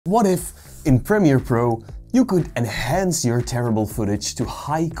What if, in Premiere Pro, you could enhance your terrible footage to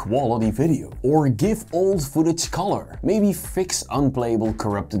high-quality video, or give old footage color, maybe fix unplayable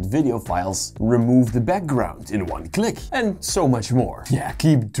corrupted video files, remove the background in one click, and so much more. Yeah,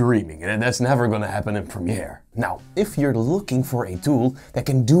 keep dreaming, and that's never gonna happen in Premiere. Now, if you're looking for a tool that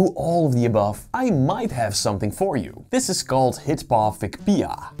can do all of the above, I might have something for you. This is called HitPaw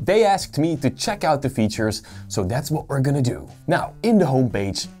VikPea. They asked me to check out the features, so that's what we're gonna do. Now, in the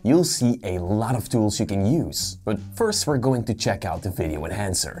homepage, you'll see a lot of tools you can use. But first we're going to check out the video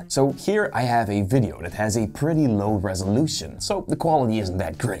enhancer. So here I have a video that has a pretty low resolution, so the quality isn't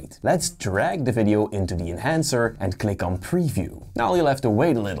that great. Let's drag the video into the enhancer and click on preview. Now you'll have to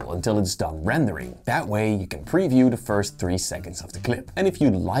wait a little until it's done rendering. That way you can preview the first 3 seconds of the clip. And if you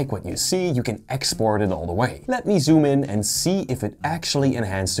like what you see, you can export it all the way. Let me zoom in and see if it actually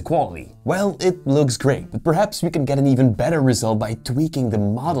enhanced the quality. Well, it looks great, but perhaps we can get an even better result by tweaking the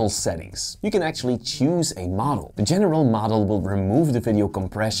model settings. You can actually choose a model. The general model will remove the video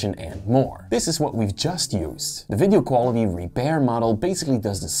compression and more. This is what we've just used. The video quality repair model basically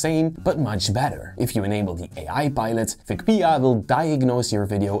does the same, but much better. If you enable the AI pilot, VikPea will diagnose your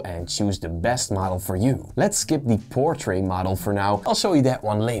video and choose the best model for you. Let's skip the portrait model for now. I'll show you that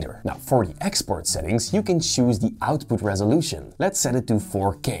one later. Now, for the export settings, you can choose the output resolution. Let's set it to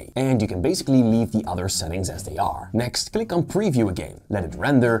 4K, and you can basically leave the other settings as they are. Next, click on preview again. Let it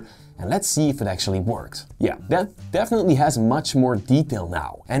render, and let's see if it actually worked. Yeah, that definitely has much more detail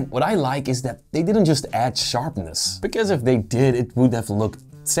now. And what I like is that they didn't just add sharpness, because if they did, it would have looked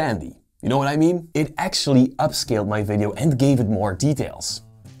sandy. You know what I mean? It actually upscaled my video and gave it more details.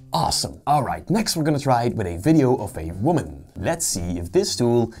 Awesome. Alright, next we're gonna try it with a video of a woman. Let's see if this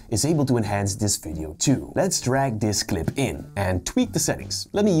tool is able to enhance this video too. Let's drag this clip in and tweak the settings.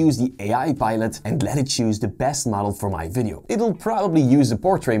 Let me use the AI pilot and let it choose the best model for my video. It'll probably use the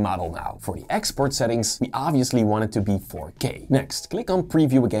portrait model now. For the export settings, we obviously want it to be 4K. Next, click on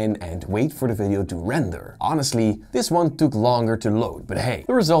preview again and wait for the video to render. Honestly, this one took longer to load, but hey,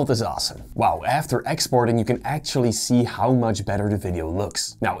 the result is awesome. Wow, after exporting, you can actually see how much better the video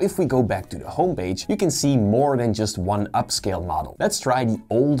looks. Now, if we go back to the homepage, you can see more than just one upscale model. Let's try the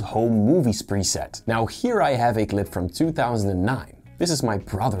old home movies preset. Now here I have a clip from 2009. This is my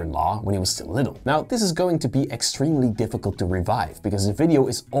brother-in-law when he was still little. Now, this is going to be extremely difficult to revive because the video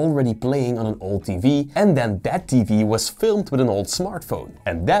is already playing on an old TV, and then that TV was filmed with an old smartphone.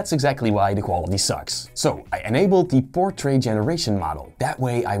 And that's exactly why the quality sucks. So I enabled the portrait generation model. That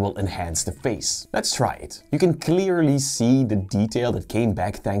way I will enhance the face. Let's try it. You can clearly see the detail that came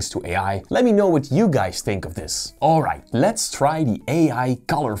back thanks to AI. Let me know what you guys think of this. Alright, let's try the AI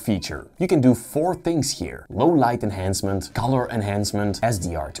color feature. You can do 4 things here: low light enhancement, color enhancement,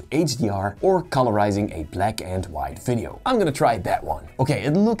 SDR to HDR, or colorizing a black and white video. I'm gonna try that one. Okay,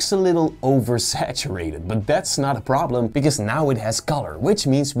 it looks a little oversaturated, but that's not a problem because now it has color, which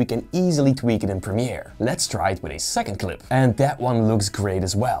means we can easily tweak it in Premiere. Let's try it with a second clip. And that one looks great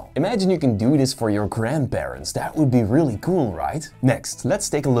as well. Imagine you can do this for your grandparents. That would be really cool, right? Next, let's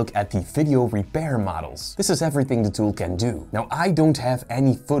take a look at the video repair models. This is everything the tool can do. Now, I don't have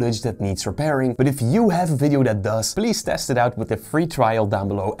any footage that needs repairing, but if you have a video that does, please test it out with the free trial down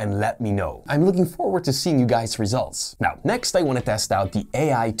below and let me know. I'm looking forward to seeing you guys' results. Now, next I want to test out the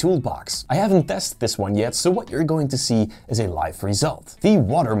AI toolbox. I haven't tested this one yet, so what you're going to see is a live result. The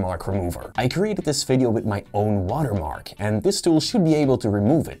watermark remover. I created this video with my own watermark, and this tool should be able to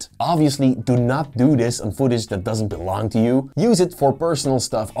remove it. Obviously, do not do this on footage that doesn't belong to you. Use it for personal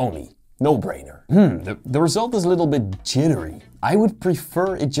stuff only. No-brainer. The result is a little bit jittery. I would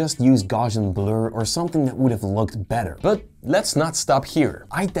prefer it just use Gaussian blur or something that would have looked better. But let's not stop here.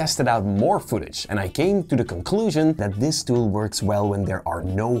 I tested out more footage and I came to the conclusion that this tool works well when there are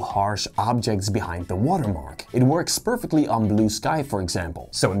no harsh objects behind the watermark. It works perfectly on blue sky, for example.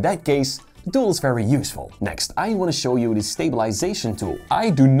 So in that case, the tool is very useful. Next, I want to show you the stabilization tool.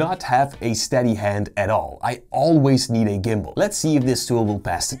 I do not have a steady hand at all. I always need a gimbal. Let's see if this tool will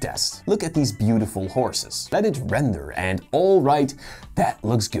pass the test. Look at these beautiful horses. Let it render, and alright, that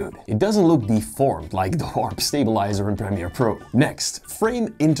looks good. It doesn't look deformed like the warp stabilizer in Premiere Pro. Next,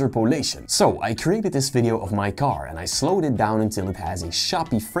 frame interpolation. So I created this video of my car and I slowed it down until it has a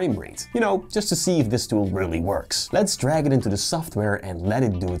choppy frame rate. You know, just to see if this tool really works. Let's drag it into the software and let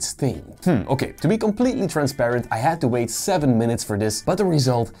it do its thing. Okay, to be completely transparent, I had to wait 7 minutes for this, but the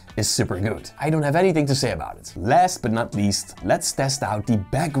result is super good. I don't have anything to say about it. Last but not least, let's test out the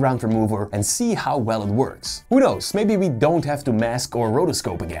background remover and see how well it works. Who knows, maybe we don't have to mask or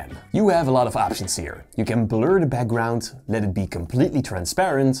rotoscope again. You have a lot of options here. You can blur the background, let it be completely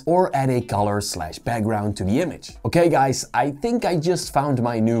transparent, or add a color/background to the image. Okay guys, I think I just found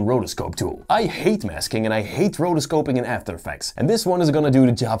my new rotoscope tool. I hate masking and I hate rotoscoping in After Effects, and this one is gonna do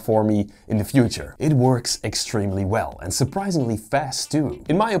the job for me in the future. It works extremely well and surprisingly fast too.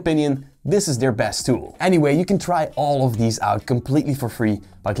 In my opinion, this is their best tool. Anyway, you can try all of these out completely for free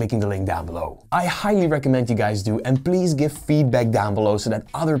by clicking the link down below. I highly recommend you guys do, and please give feedback down below so that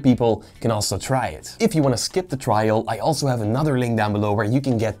other people can also try it. If you want to skip the trial, I also have another link down below where you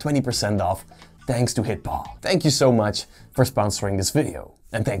can get 20% off thanks to HitPaw. Thank you so much for sponsoring this video.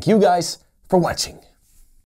 And thank you guys for watching.